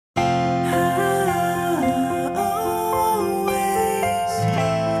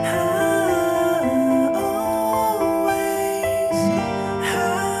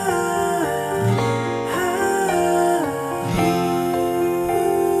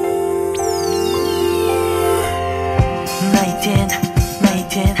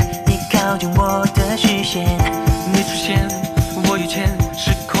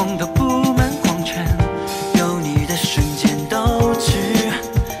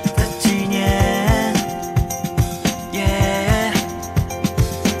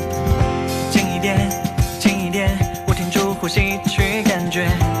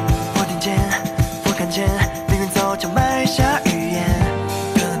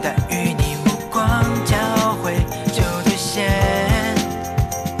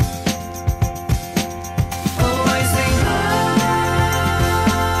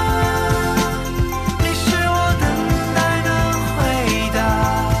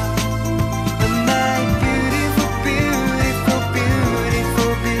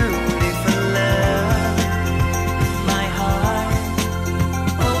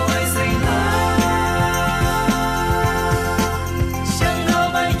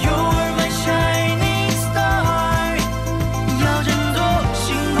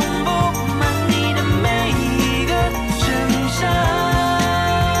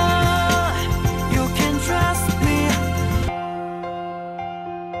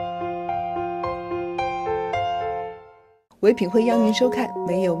唯品会邀您收看《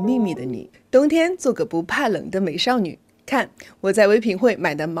没有秘密的你》，冬天做个不怕冷的美少女。看我在唯品会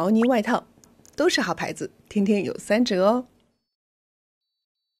买的毛呢外套，都是好牌子，天天有3折哦。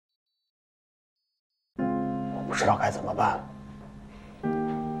我不知道该怎么办，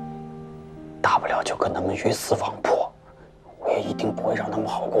大不了就跟他们鱼死网破，我也一定不会让他们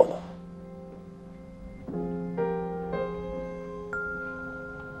好过的。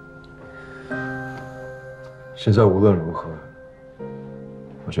 现在无论如何，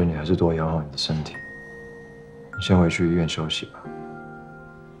我觉得你还是多养好你的身体。你先回去医院休息吧。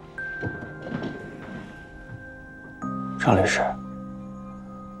张律师，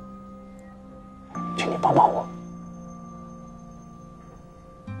请你帮帮我。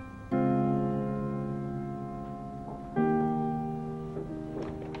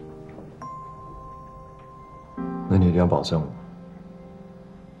那你一定要保证我，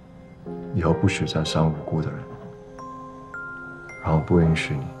以后不许再伤无辜的人。 然后不允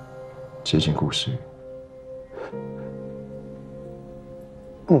许你接近顾时雨。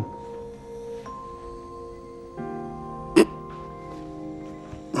嗯。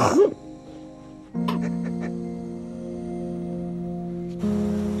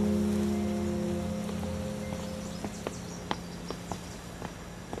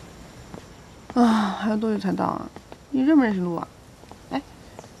啊，还有多久才到啊？你认不认识路啊？哎，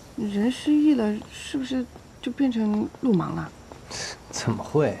人失忆了，是不是就变成路盲了？ 怎么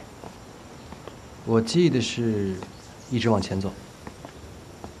会？我记得是一直往前走。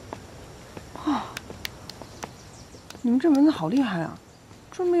啊！你们这蚊子好厉害啊，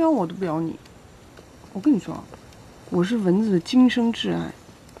专门咬我都不咬你。我跟你说，我是蚊子的今生挚爱，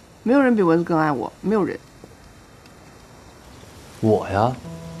没有人比蚊子更爱我，没有人。我呀，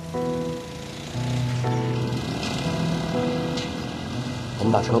我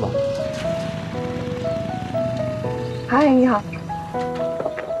们打车吧。嗨，你好。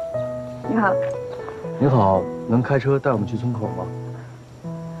 你好，你好，能开车带我们去村口吗？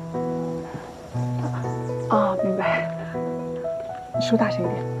哦，明白。你说大声一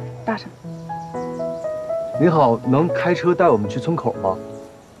点，大声。你好，能开车带我们去村口吗？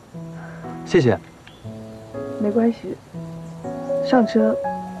谢谢。没关系，上车，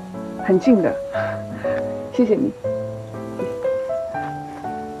很近的。谢谢你。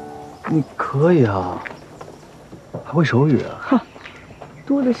你可以啊，还会手语啊。哼。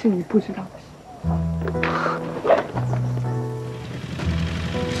 多的是你不知道的事。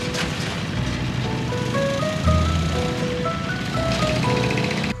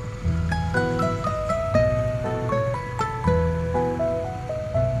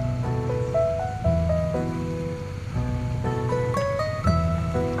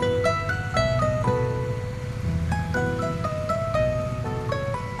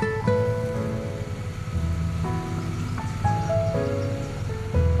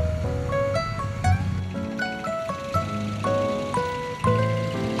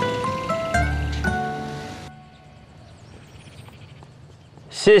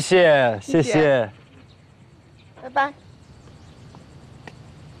谢谢，谢谢，拜拜。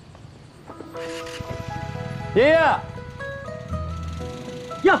爷爷，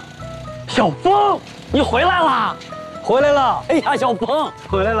呀，小峰，你回来啦！回来了！哎呀，小峰，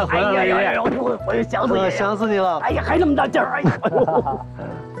回来了，回来了，爷爷，我也想死你，想死你了！哎呀，还那么大劲儿！哎呀，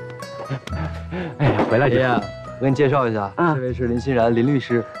哎呀，回来爷爷，我给你介绍一下，这位是林欣然，林律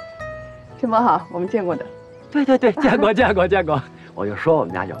师。这么好，我们见过的。对，见过。 我就说我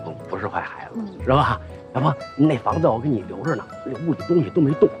们家小峰不是坏孩子，是吧？小峰，那房子我给你留着呢，那屋里东西都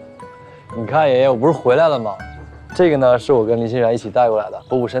没动。你看，爷爷，我不是回来了吗？这个呢，是我跟林欣然一起带过来的，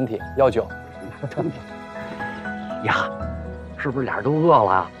补补身体，药酒。呀，是不是俩人都饿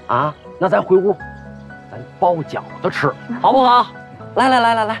了啊？那咱回屋，咱包饺子吃，好不好？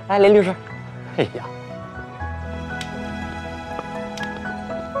来，林律师。哎呀，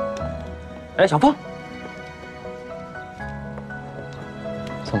哎，小峰。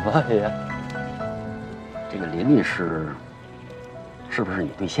 怎么了，爷爷？这个林律师是不是你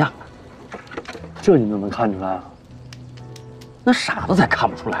对象啊？这你都能看出来啊？那傻子才看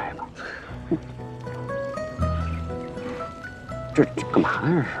不出来呢。这干嘛呢？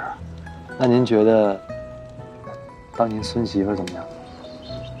这是？那您觉得当您孙媳妇怎么样？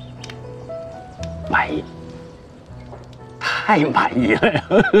满意，太满意了呀！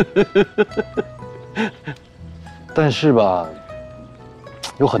但是吧。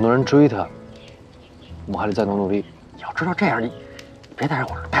 有很多人追他，我们还得再努努力。要知道这样，你别在这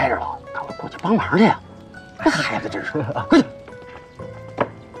会儿待着了，赶快过去帮忙去呀！这孩子真是，快去！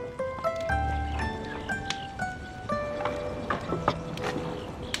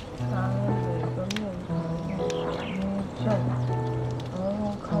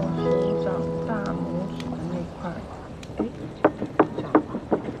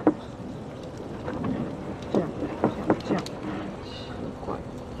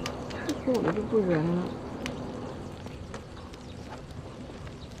说我的就不仁了。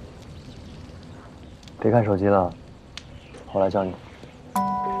别看手机了，我来教你。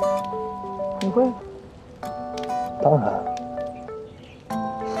你会？当然。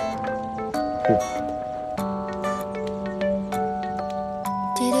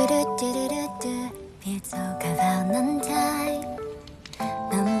别走开，放能台，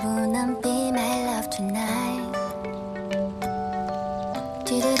能不能 be my love tonight？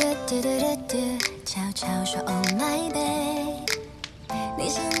 悄悄说 Oh my babe， 你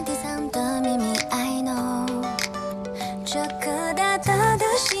心底藏的秘密 I know。这个大大的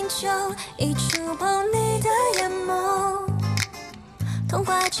星球，一触碰你的眼眸，童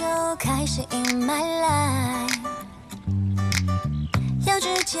话就开始 in my life。要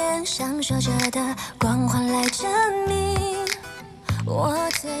指尖上说着的光环来证明我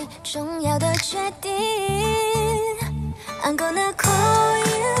最重要的决定。I'm gonna call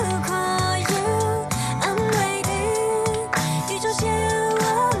you, call you, I'm waiting。宇宙千万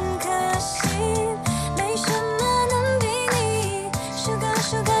颗星，没什么能比你。数个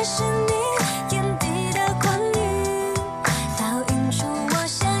数个是你眼底的光晕，倒映出我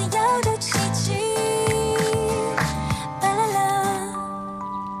想要的奇迹。巴啦啦。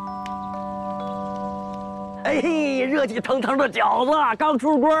哎，热气腾腾的饺子刚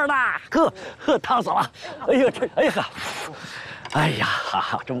出锅呢，呵，烫死了！哎呀，哎呀，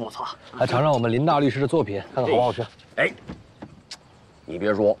真不错。来尝尝我们林大律师的作品，看看好不好吃。哎，你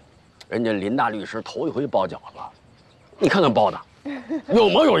别说，人家林大律师头一回包饺子，你看看包的，有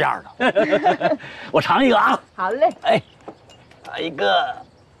模有样的。我尝一个啊。好嘞。哎，来一个。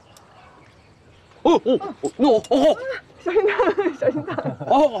哦，小心烫，小心烫。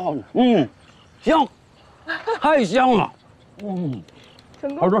哦，香，太香了。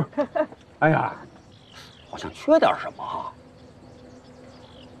成功。好吃。哎呀，好像缺点什么哈。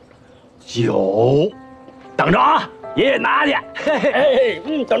酒，等着啊，爷爷拿去。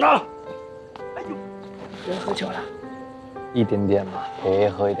等着。哎呦，别喝酒了。一点点嘛，别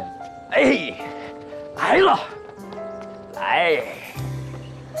喝一点。哎，来了，来，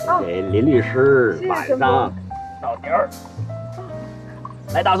给林律师晚上到点儿。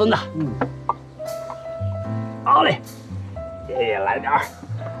来，大孙子。好嘞，爷爷来点儿。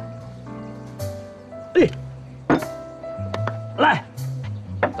来，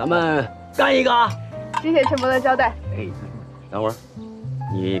咱们干一个啊！谢谢陈伯的交代。哎，等会儿，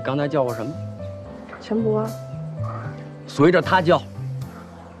你刚才叫我什么？陈伯。随着他叫。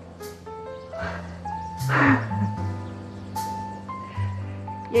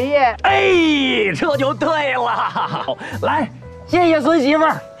爷爷。哎，这就对了。来，谢谢孙媳妇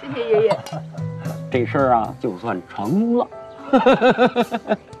儿。谢谢爷爷。这事儿啊，就算成了。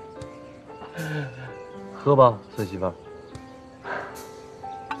喝吧，孙媳妇儿。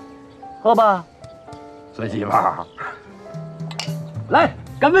喝吧，孙媳妇儿。来，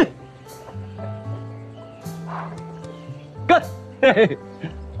干杯！干！嘿嘿，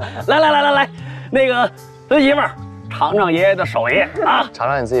来，那个孙媳妇儿，尝尝爷爷的手艺啊！尝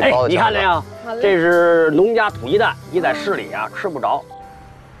尝你自己包的饺子。你看这样，这是农家土鸡蛋，你在市里啊吃不着。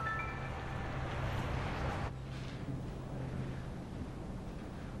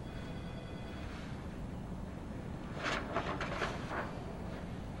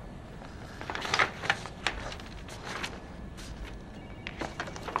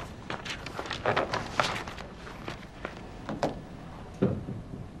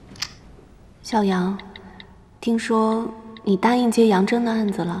小杨，听说你答应接杨真的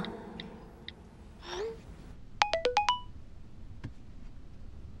案子了。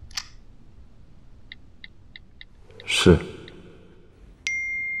是。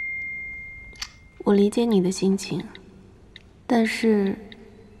我理解你的心情，但是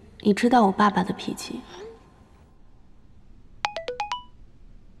你知道我爸爸的脾气。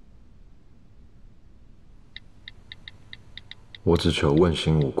我只求问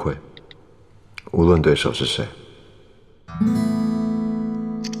心无愧，无论对手是谁。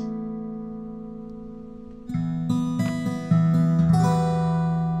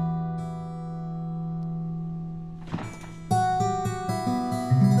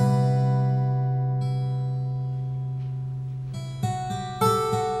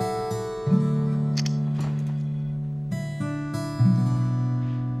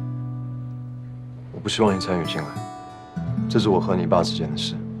我不希望你参与进来，这是我和你爸之间的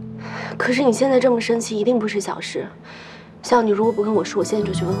事。可是你现在这么生气，一定不是小事。像你如果不跟我说，我现在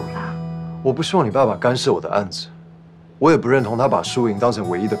就去问我爸。我不希望你爸爸干涉我的案子，我也不认同他把输赢当成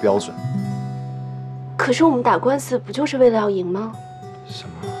唯一的标准。可是我们打官司不就是为了要赢吗？什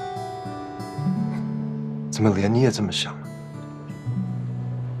么？怎么连你也这么想？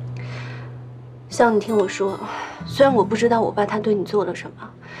向，你听我说，虽然我不知道我爸他对你做了什么，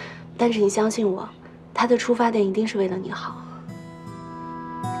但是你相信我，他的出发点一定是为了你好。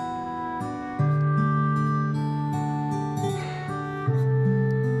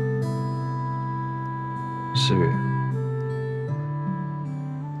诗雨，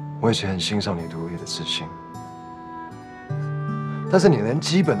我以前很欣赏你独立的自信，但是你连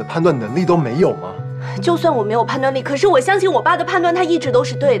基本的判断能力都没有吗？就算我没有判断力，可是我相信我爸的判断，他一直都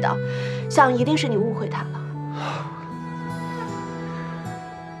是对的。向，一定是你误会他了。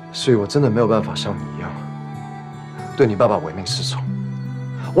所以我真的没有办法像你一样，对你爸爸唯命是从。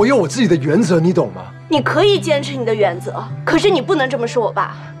我有我自己的原则，你懂吗？你可以坚持你的原则，可是你不能这么说我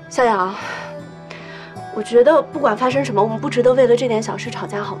爸。向阳，我觉得不管发生什么，我们不值得为了这点小事吵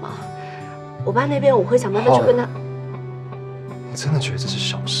架，好吗？我爸那边我会想办法去跟他。你真的觉得这是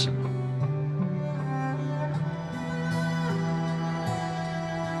小事吗？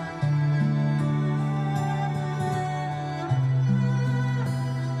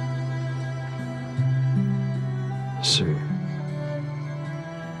诗雨，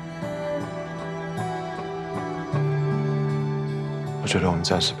我觉得我们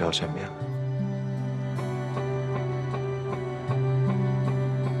暂时不要见面了。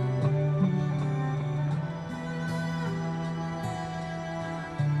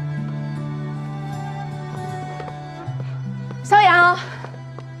肖阳，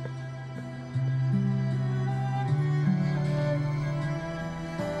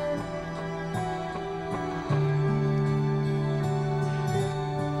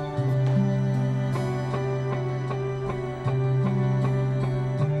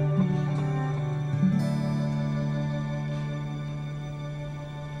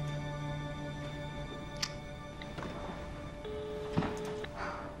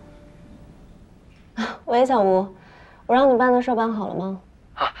喂，小吴，我让你办的事办好了吗？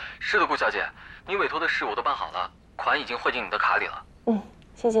啊，是的，顾小姐，你委托的事我都办好了，款已经汇进你的卡里了。嗯，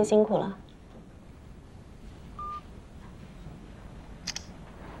谢谢，辛苦了。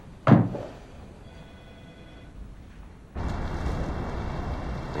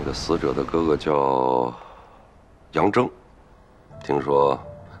那个死者的哥哥叫杨征，听说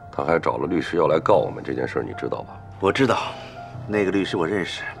他还找了律师要来告我们这件事，你知道吧？我知道，那个律师我认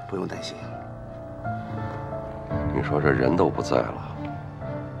识，不用担心。你说这人都不在了，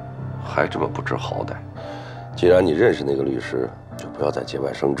还这么不知好歹。既然你认识那个律师，就不要再节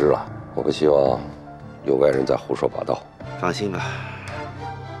外生枝了。我不希望有外人再胡说八道。放心吧，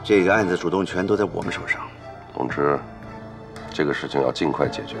这个案子主动权都在我们手上。总之，这个事情要尽快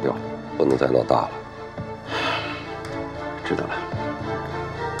解决掉，不能再闹大了。知道了。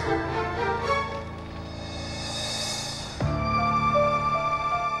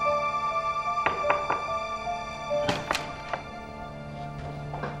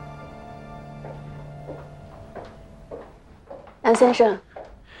杨先生，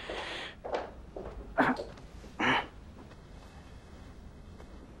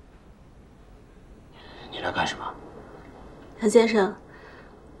你来干什么？杨先生，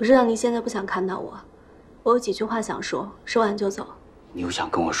我知道您现在不想看到我，我有几句话想说，说完就走。你又想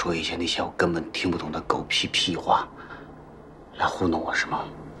跟我说一些那些我根本听不懂的狗屁话，来糊弄我是吗？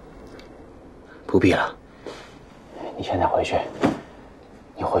不必了，你现在回去，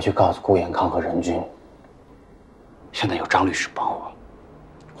你回去告诉顾延康和任军。现在有张律师帮我，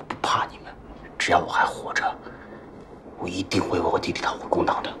我不怕你们，只要我还活着，我一定会为我弟弟讨回公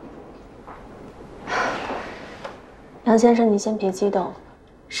道的。杨先生，你先别激动，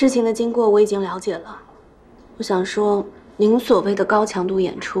事情的经过我已经了解了。我想说，您所谓的高强度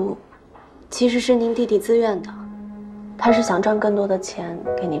演出，其实是您弟弟自愿的，他是想赚更多的钱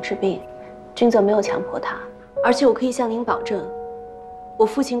给你治病，君泽没有强迫他。而且我可以向您保证，我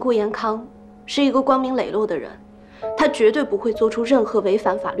父亲顾延康是一个光明磊落的人。他绝对不会做出任何违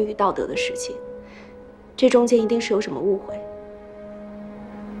反法律与道德的事情，这中间一定是有什么误会。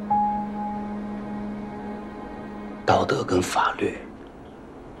道德跟法律，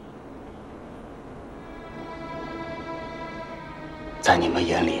在你们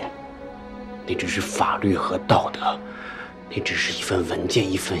眼里，那只是法律和道德，那只是一份文件、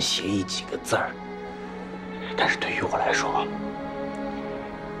一份协议、几个字儿。但是对于我来说，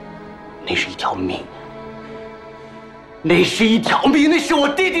那是一条命。那是一条命，那是我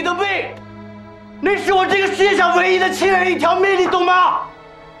弟弟的命，那是我这个世界上唯一的亲人一条命，你懂吗？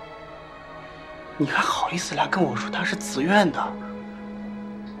你还好意思来跟我说他是自愿的？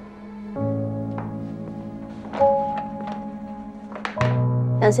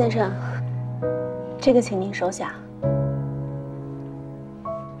杨先生，这个请您收下。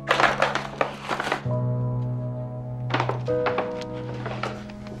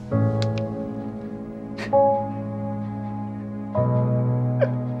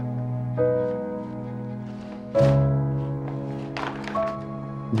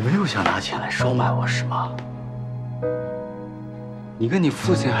想拿钱来收买我是吗？你跟你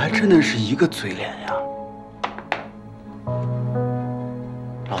父亲还真的是一个嘴脸呀！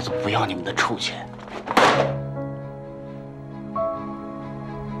老子不要你们的臭钱！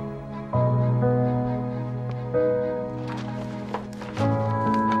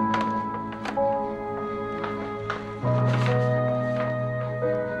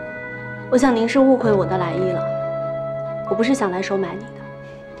我想您是误会我的来意了，我不是想来收买你的。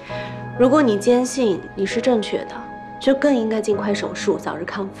如果你坚信你是正确的，就更应该尽快手术，早日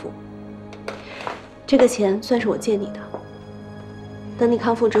康复。这个钱算是我借你的，等你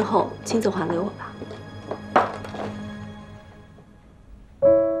康复之后亲自还给我吧。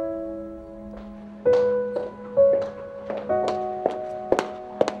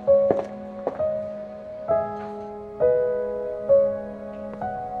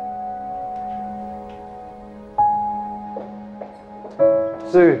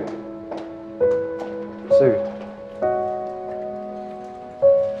思雨，思雨，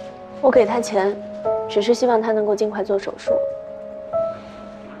我给他钱，只是希望他能够尽快做手术。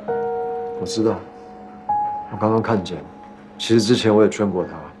我知道，我刚刚看见，其实之前我也劝过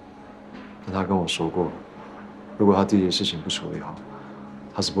他，但他跟我说过，如果他弟弟的事情不处理好，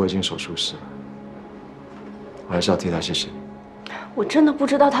他是不会进手术室的。我还是要替他谢谢你。我真的不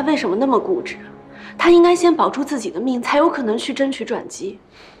知道他为什么那么固执。他应该先保住自己的命，才有可能去争取转机。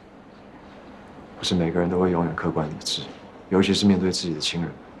不是每个人都会永远客观理智，尤其是面对自己的亲人，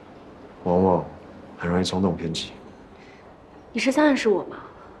往往很容易冲动偏激。你是在暗示我吗？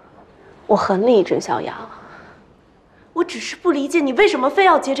我很理智，小杨。我只是不理解你为什么非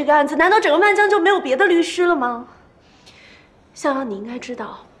要接这个案子？难道整个万江就没有别的律师了吗？小杨，你应该知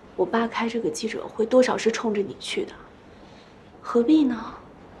道，我爸开这个记者会多少是冲着你去的，何必呢？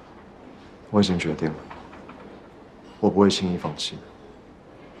我已经决定了，我不会轻易放弃的。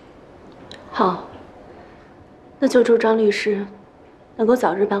好，那就祝张律师能够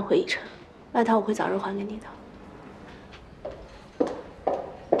早日扳回一城，外套我会早日还给你的。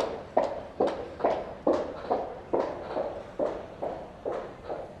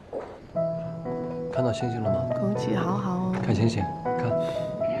看到星星了吗？空气好好哦。看星星，看。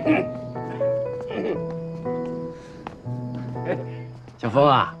小峰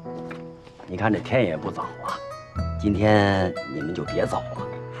啊，你看这天也不早了，今天你们就别走了，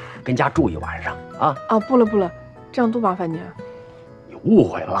跟家住一晚上啊！啊，不了不了，这样多麻烦你啊！你误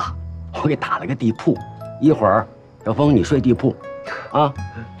会了，我给打了个地铺，一会儿小峰你睡地铺，啊，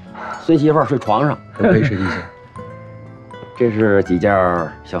孙媳妇睡床上，我可以睡地下。这是几件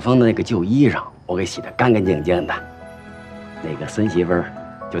小峰的那个旧衣裳，我给洗得干干净净的。那个孙媳妇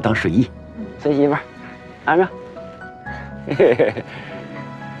就当睡衣，孙媳妇拿着。嘿嘿嘿。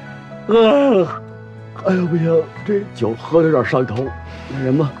哎呀不行，这酒喝的有点上头。那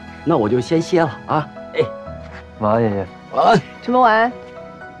什么，那我就先歇了啊。哎，晚安，爷爷。晚安。什么晚安？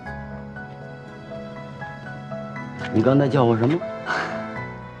你刚才叫我什么？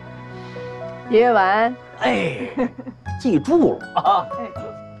爷爷晚安。哎，记住了啊。哎，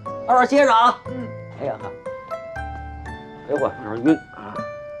早点歇着啊。嗯。哎呀，别管，有点晕啊。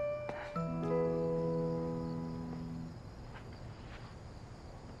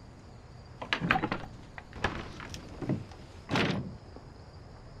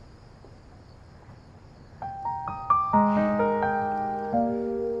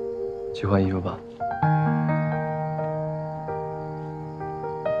去换衣服吧。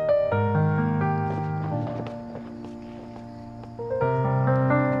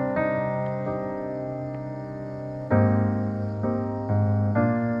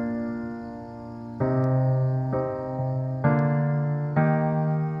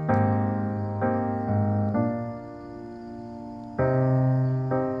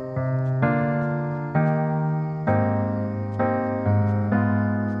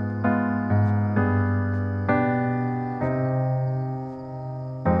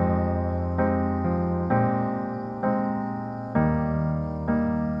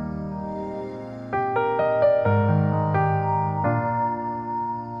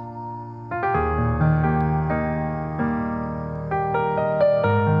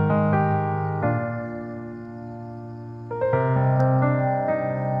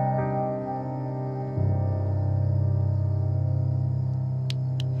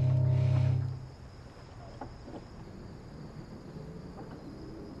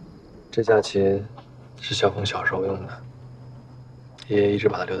这架琴是小峰小时候用的，爷爷一直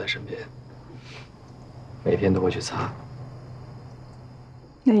把它留在身边，每天都会去擦。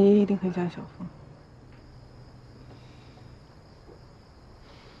那爷爷一定很想小峰。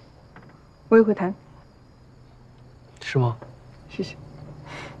我也会弹。是吗？谢谢。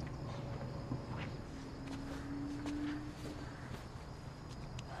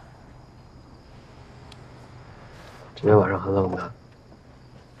今天晚上很冷的。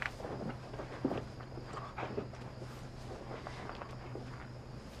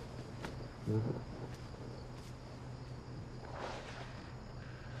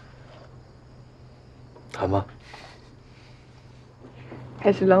谈吧。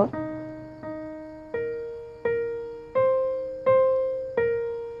开始喽。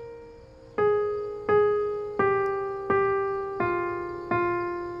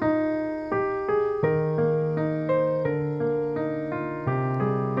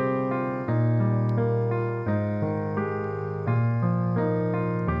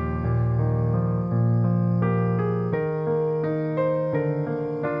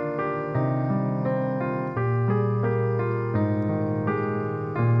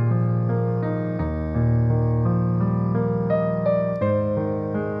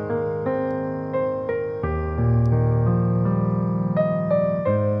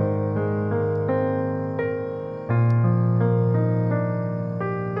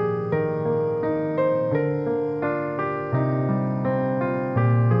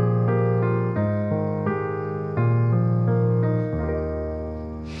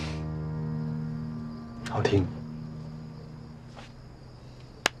好听。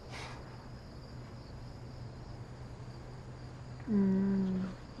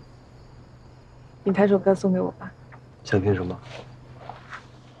你弹首歌送给我吧。想听什么？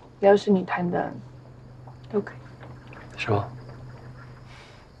要是你弹的，都可以。是吗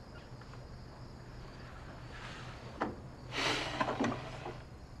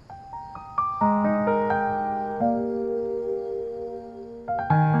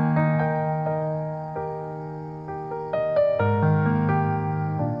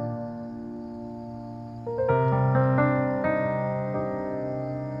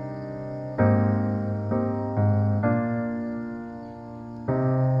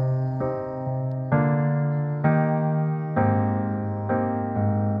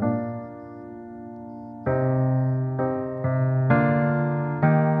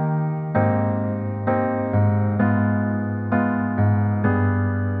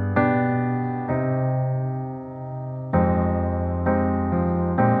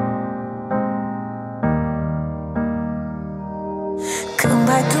？Come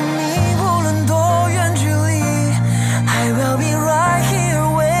back to me， 无论多远距离 ，I will be right here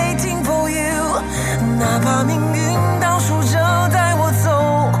waiting for you。哪怕命运倒数着带我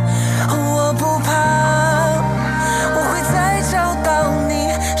走，我不怕，我会再找到你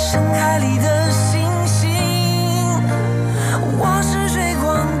深海里的星星。我是追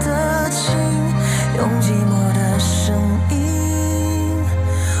光的鲸，用寂寞的声音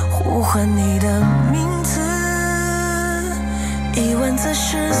呼唤你的名字。一万次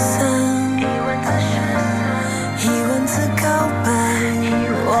失散，一万次告白，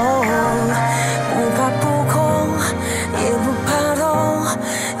不怕不空，也不怕痛，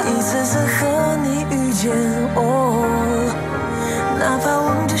一次次和你遇见，哪怕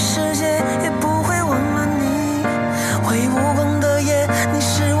忘记世界，也不会忘了你。会无光的夜，你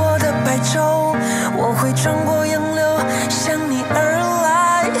是我的白昼，我会穿过洋流，向你而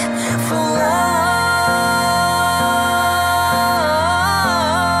来 ，For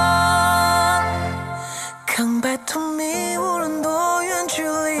love。Come back to me， 无论多远距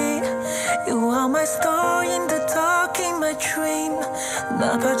离 ，You are my star in the dark in my dream。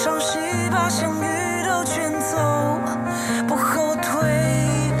哪怕潮汐把相遇都卷走，不后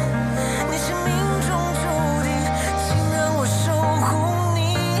退。你是命中注定，请让我守护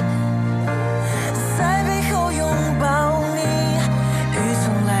你，在背后拥抱你，雨从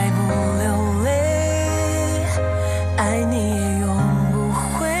来不流泪，爱你也永不会。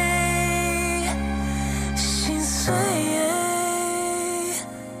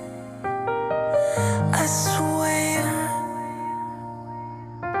I swear。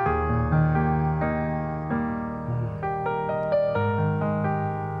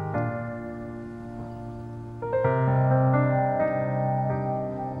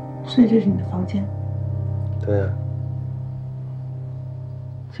所以这是你的房间？对呀。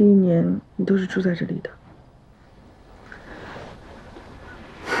这一年你都是住在这里的？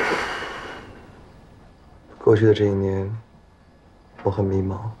过去的这一年，我很迷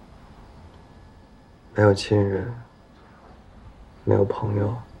茫，没有亲人，没有朋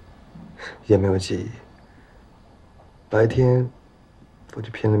友，也没有记忆。白天，我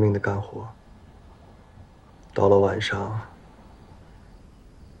就拼了命的干活，到了晚上，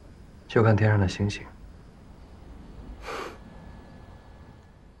就看天上的星星。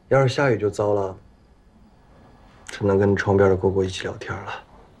要是下雨就糟了，只能跟窗边的蝈蝈一起聊天了。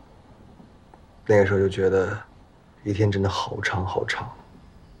那个时候就觉得，一天真的好长好长。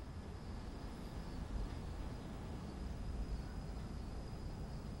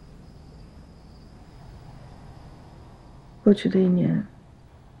过去的1年，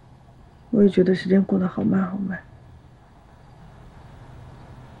我也觉得时间过得好慢好慢。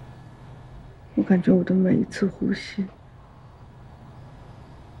我感觉我的每一次呼吸，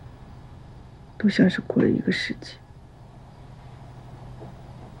都像是过了1个世纪。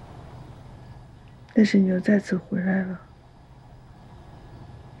但是你又再次回来了，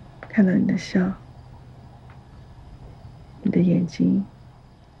看到你的笑，你的眼睛，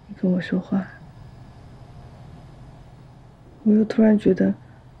你跟我说话，我又突然觉得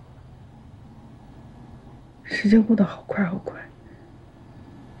时间过得好快好快，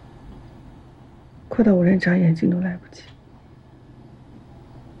快到我连眨眼睛都来不及。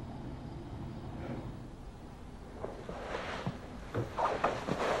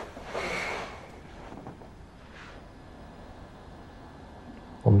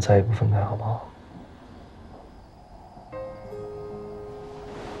我们再也不分开，好不好？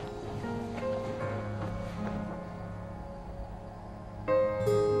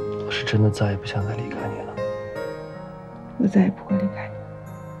我是真的再也不想再离开你了。我再也不会离开你。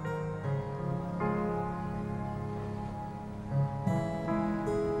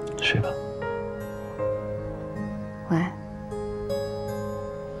睡吧。晚安。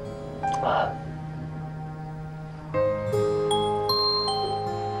晚安。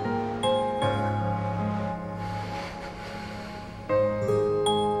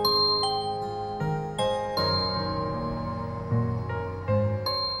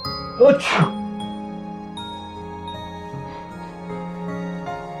我去！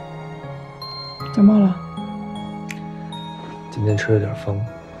感冒了？今天吹了点风。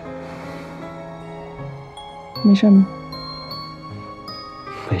没事吗？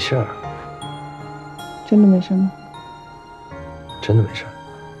没事儿。真的没事吗？真的没事儿。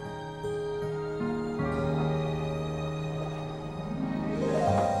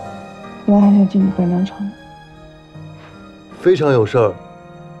本来还想进你拐杖厂。非常有事儿。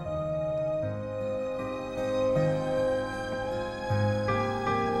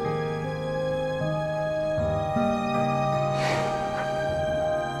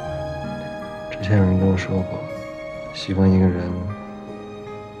之前有人跟我说过，喜欢一个人，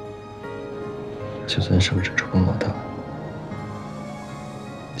就算手指触碰到他，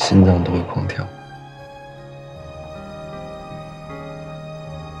心脏都会狂跳。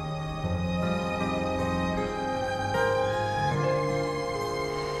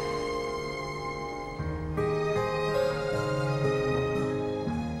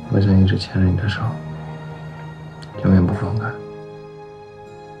我想一直牵着你的手，永远不放开。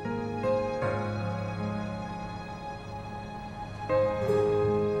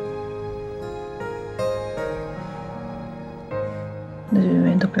那就永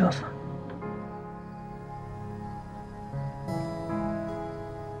远都不要放。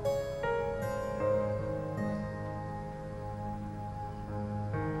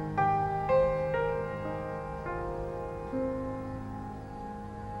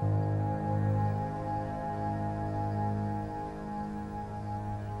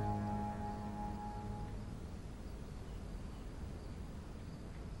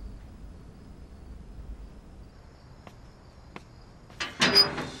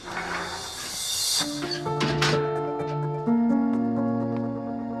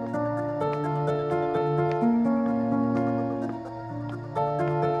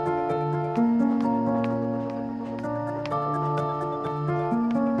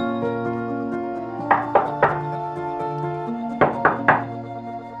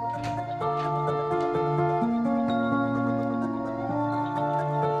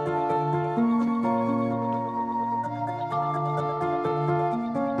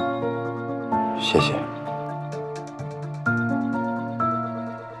谢谢。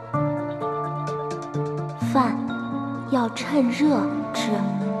饭要趁热吃。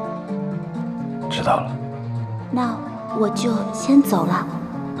知道了。那我就先走了。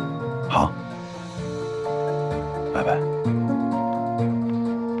好，拜拜。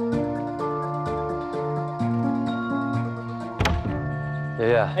爷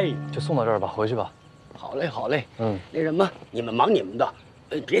爷，哎，就送到这儿吧，回去吧。好嘞，好嘞。那什么，你们忙你们的，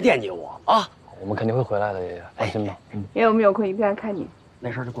别惦记我啊。我们肯定会回来的，爷爷，放心吧。爷爷，我们有空一定来看你。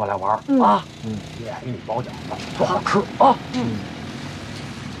没事就过来玩啊。爷爷给你包饺子，多好吃啊。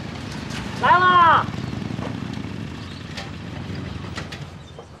来啦！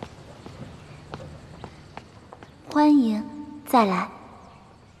欢迎再来。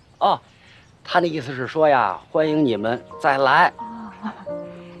哦，他那意思是说呀，欢迎你们再来。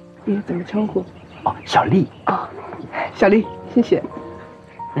爷爷怎么称呼？哦，小丽。啊，小丽，谢谢。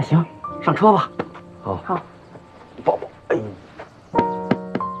那行，上车吧。好。抱抱。哎，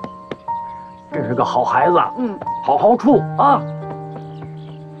这是是个好孩子，好好处啊。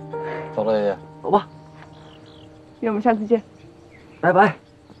走了，爷爷，走吧。那我们下次见，拜拜。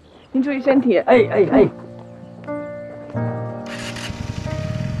您注意身体。哎，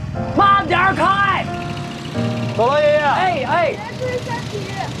慢点开。走了，爷爷。哎，注意身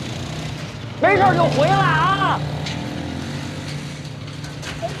体。没事就回来啊。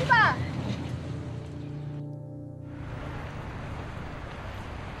回去吧。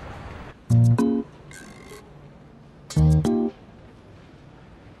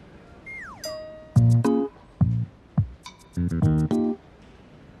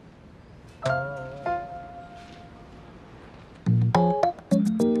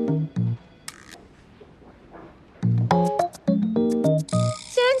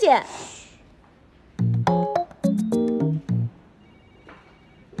仙人姐，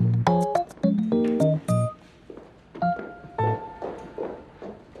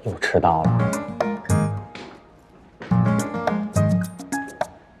又迟到了。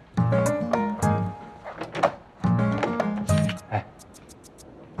哎，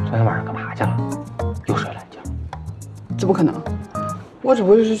昨天晚上干嘛去了？又睡懒觉？怎么可能？我只不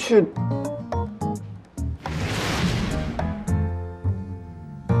过就是去。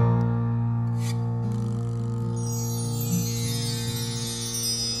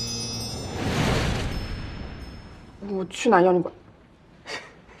我去哪要你管？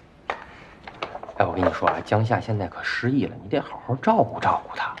哎，我跟你说啊，江夏现在可失忆了，你得好好照顾照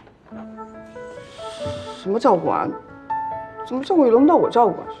顾她。什么照顾啊？怎么照顾也轮不到我照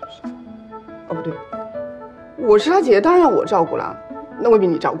顾啊？是不是？哦，不对，我是他姐姐，当然要我照顾了。那未必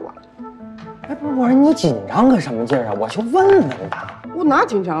你照顾啊？哎，不是，我说你紧张个什么劲儿啊？我就问问他。我哪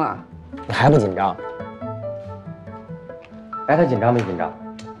紧张了？你还不紧张？哎，他紧张没紧张？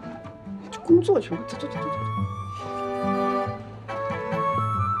就工作去，走。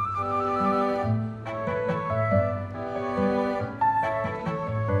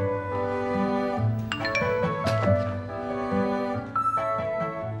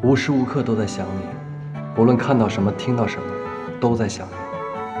无时无刻都在想你，无论看到什么、听到什么，都在想你。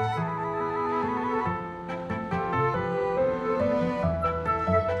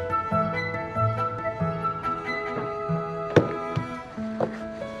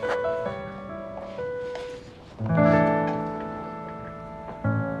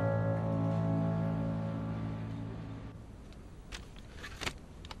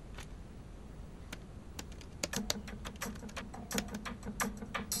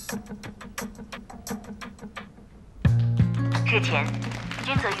日前，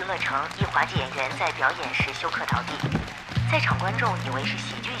君泽娱乐城一滑稽演员在表演时休克倒地，在场观众以为是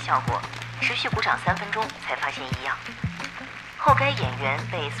喜剧效果，持续鼓掌3分钟才发现异样。后该演员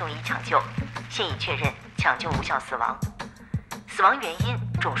被送医抢救，现已确认抢救无效死亡，死亡原因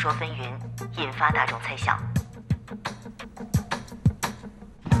众说纷纭，引发大众猜想。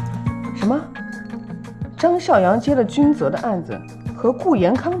什么？张孝阳接了君泽的案子，和顾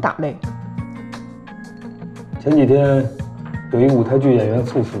延康打擂？前几天有一舞台剧演员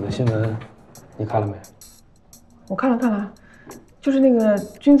猝死的新闻，你看了没？我看了，就是那个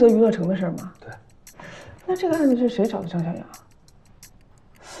君泽娱乐城的事儿吗？对。那这个案子是谁找的张孝阳？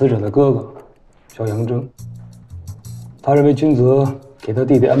死者的哥哥叫杨铮，他认为君泽给他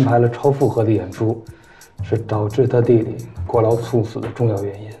弟弟安排了超负荷的演出，是导致他弟弟过劳猝死的重要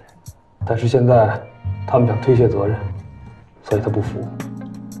原因。但是现在他们想推卸责任，所以他不服，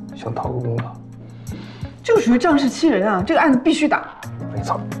想讨个公道。这个属于仗势欺人啊！这个案子必须打。没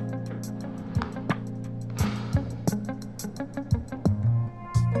错。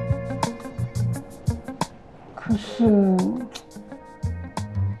可是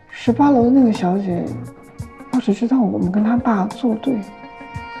18楼的那个小姐，要是知道我们跟他爸作对，会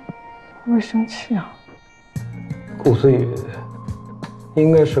不会生气啊？顾思雨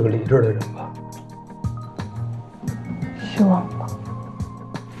应该是个理智的人吧？希望吧。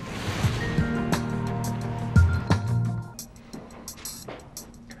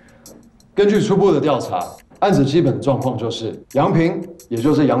根据初步的调查，案子基本的状况就是杨平，也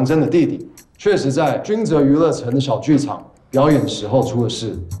就是杨真的弟弟，确实在君泽娱乐城的小剧场表演时候出了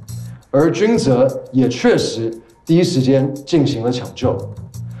事，而君泽也确实第一时间进行了抢救，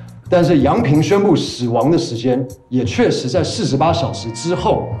但是杨平宣布死亡的时间也确实在48小时之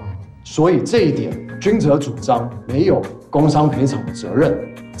后，所以这一点君泽主张没有工伤赔偿的责任，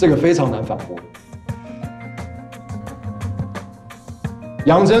这个非常难反驳。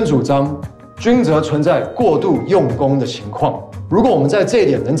杨真主张君泽存在过度用功的情况，如果我们在这一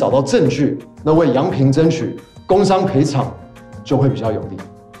点能找到证据，那为杨平争取工伤赔偿就会比较有利。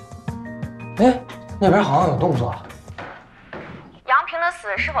哎，那边好像有动作。杨平的死死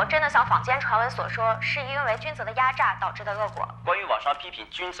是否真的像坊间传闻所说，是因为君泽的压榨导致的恶果？关于网上批评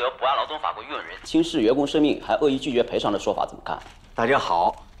君泽不按劳动法规用人、轻视员工生命，还恶意拒绝赔偿的说法，怎么看？大家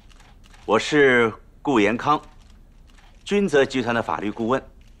好，我是顾延康，君泽集团的法律顾问。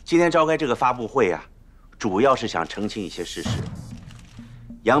今天召开这个发布会啊，主要是想澄清一些事实。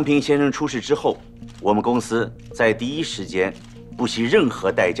杨平先生出事之后，我们公司在第一时间不惜任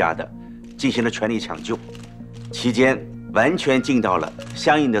何代价的进行了全力抢救，期间完全尽到了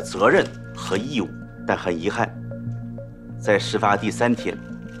相应的责任和义务。但很遗憾，在事发第3天，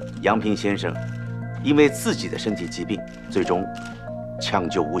杨平先生因为自己的身体疾病，最终抢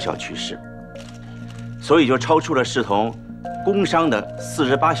救无效去世，所以就超出了视同工伤的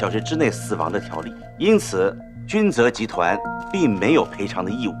48小时之内死亡的条例。因此，君泽集团并没有赔偿的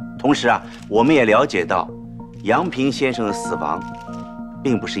义务。同时啊，我们也了解到，杨平先生的死亡，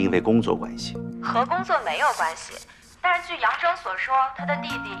并不是因为工作关系，和工作没有关系。但是据杨征所说，他的弟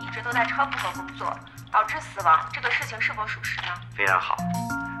弟一直都在超负荷工作，导致死亡，这个事情是否属实呢？非常好，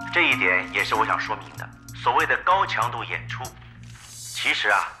这一点也是我想说明的。所谓的高强度演出，其实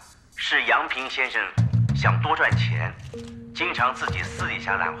啊，是杨平先生想多赚钱，经常自己私底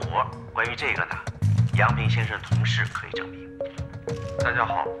下揽活。关于这个呢，杨平先生的同事可以证明。大家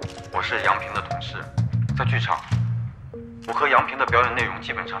好，我是杨平的同事，在剧场，我和杨平的表演内容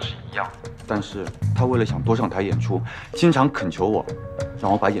基本上是一样，但是他为了想多上台演出，经常恳求我，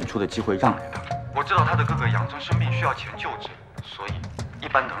让我把演出的机会让给他。我知道他的哥哥杨征生病需要钱救治，所以一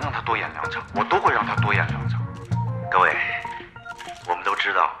般能让他多演2场，我都会让他多演2场。各位，我们都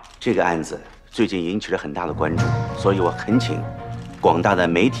知道这个案子最近引起了很大的关注，所以我恳请广大的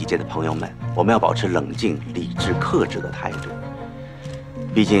媒体界的朋友们，我们要保持冷静、理智、克制的态度。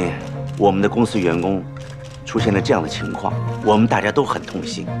毕竟，我们的公司员工出现了这样的情况，我们大家都很痛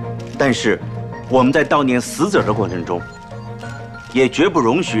心。但是，我们在悼念死者的过程中，也绝不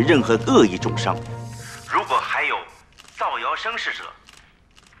容许任何恶意重伤。如果还有造谣生事者，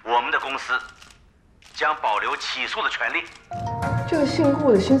我们的公司将保留起诉的权利。这个姓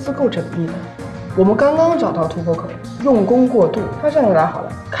顾的心思够缜密的，我们刚刚找到突破口，用功过度。他这样就来好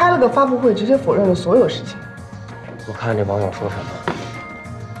了，开了个发布会，直接否认了所有事情。我看这网友说什么。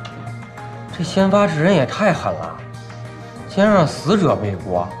这先发制人也太狠了，先让死者背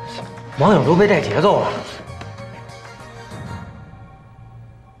锅，网友都被带节奏了。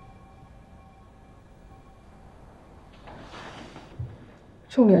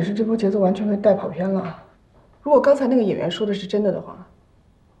重点是这波节奏完全被带跑偏了。如果刚才那个演员说的是真的的话，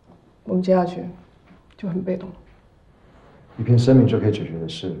我们接下去就很被动。一篇声明就可以解决的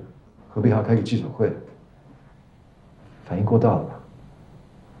事，何必还要开个记者会？反应过大了吧？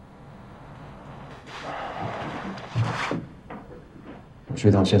我去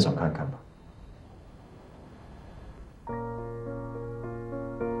一趟现场看看吧。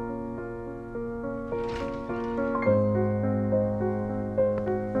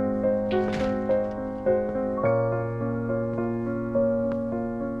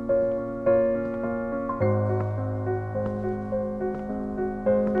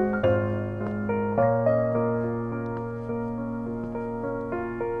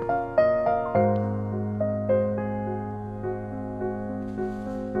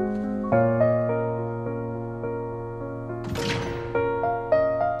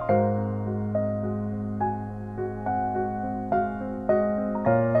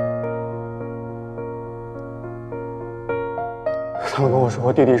他们跟我说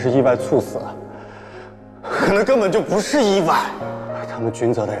我弟弟是意外猝死了，可能根本就不是意外。他们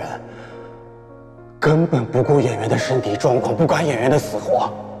君泽的人根本不顾演员的身体状况，不管演员的死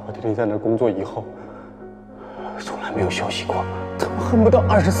活。我弟弟在那工作以后，从来没有休息过，他们恨不得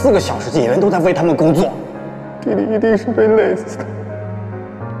24个小时，演员都在为他们工作。弟弟一定是被累死的。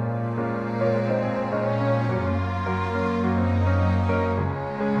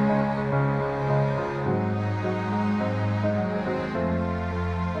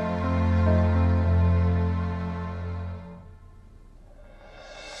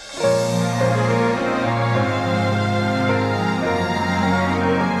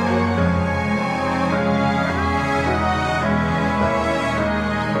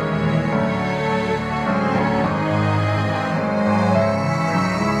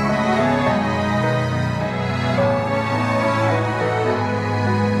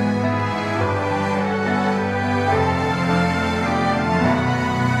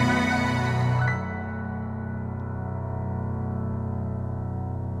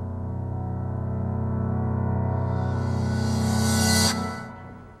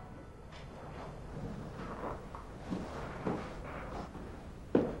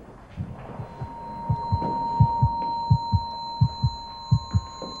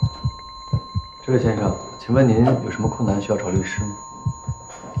这位先生，请问您有什么困难需要找律师吗？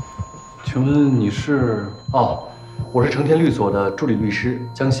请问你是？哦，我是成天律所的助理律师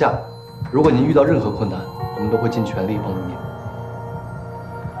江夏。如果您遇到任何困难，我们都会尽全力帮助您。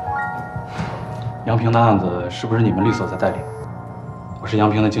杨平的案子是不是你们律所在代理？我是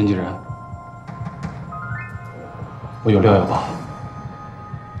杨平的经纪人，我有料要报。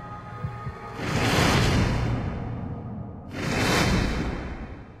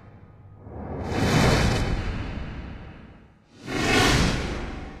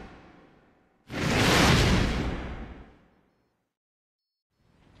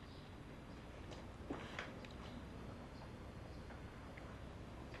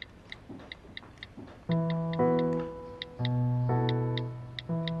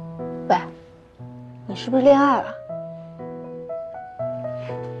喂，你是不是恋爱了？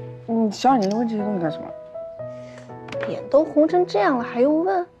你小眼睛问这些东西干什么？脸都红成这样了还用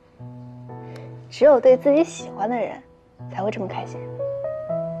问？只有对自己喜欢的人才会这么开心。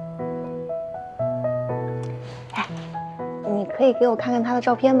哎，你可以给我看看他的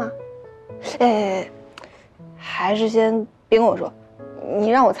照片吗？哎，还是先别跟我说，你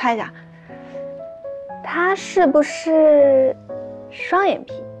让我猜一下，他是不是双眼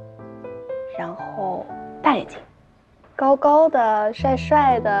皮，然后大眼睛，高高的，帅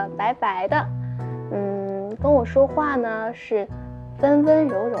帅的，白白的，跟我说话呢是温温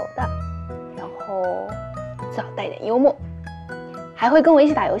柔柔的，然后最好带点幽默，还会跟我一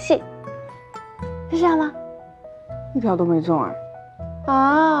起打游戏，是这样吗？一条都没中哎！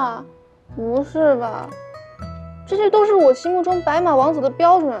啊，不是吧？这些都是我心目中白马王子的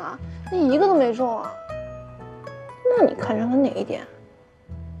标准啊，你一个都没中啊？那你看上了哪一点？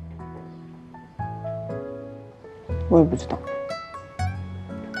我也不知道。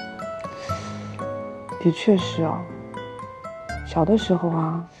的确是啊，小的时候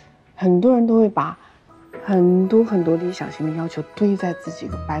啊，很多人都会把很多理想型的要求堆在自己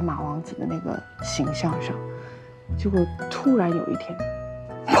的白马王子的那个形象上，结果突然有一天，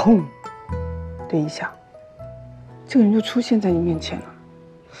砰的一下，这个人就出现在你面前了。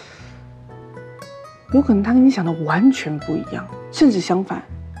有可能他跟你想的完全不一样，甚至相反，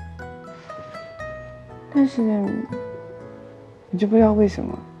但是你就不知道为什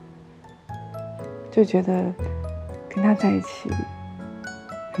么，就觉得跟他在一起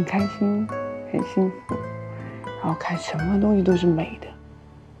很开心，很幸福，然后看什么东西都是美的，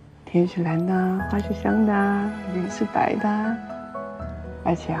天是蓝的，花是香的，人是白的，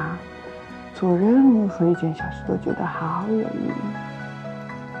而且啊，做任何一件小事都觉得好有意义，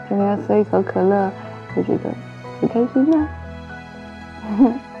真的要喝一口可乐就觉得很开心啊。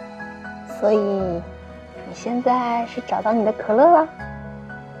所以你现在是找到你的可乐了？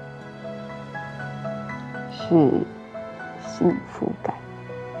是幸福感。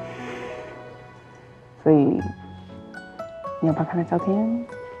所以你要不要看他照片？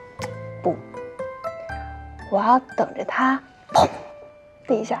不，我要等着他砰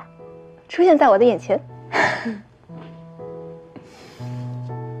的一下出现在我的眼前。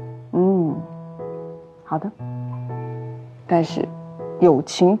好的，但是友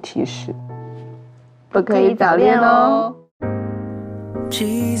情提示，不可以早恋哦。记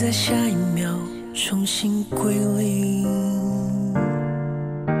忆在下一秒重新归零，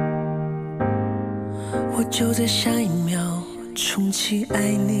我就在下一秒重启爱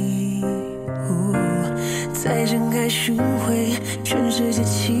你。在人海巡回，全世界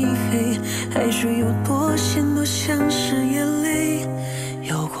漆黑，海水有多咸，多像是眼泪。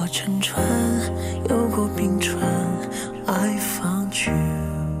有过沉船，有过冰川 ，I found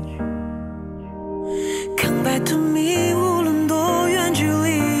you。Come back to me， 无论多远距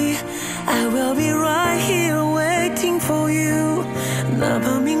离 ，I will be right here waiting for you。哪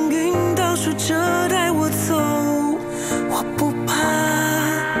怕命运倒数着带我走，我不怕，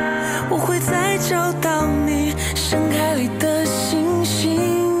我会再找到你深海里的星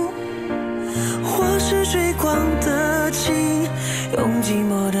星，或是追光的鲸。用寂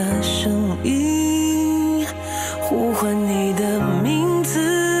寞的声音呼唤你的名字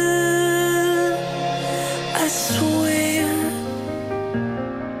I swear。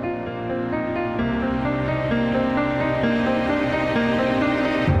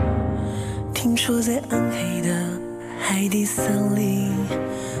 听说在暗黑的海底森林，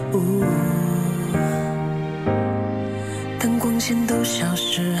当光线都消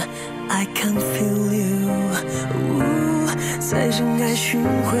失 I can't feel you。在人海巡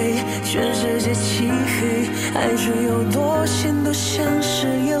回，全世界漆黑，海水有多咸，多像是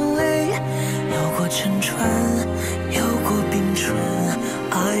眼泪。有过沉船，有过冰川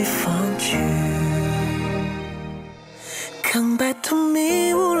 ，I found you。Come back to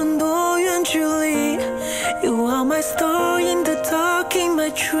me， 无论多远距离。my story in the dark in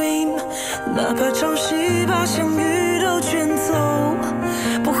my dream， 哪怕潮汐把相遇都卷走。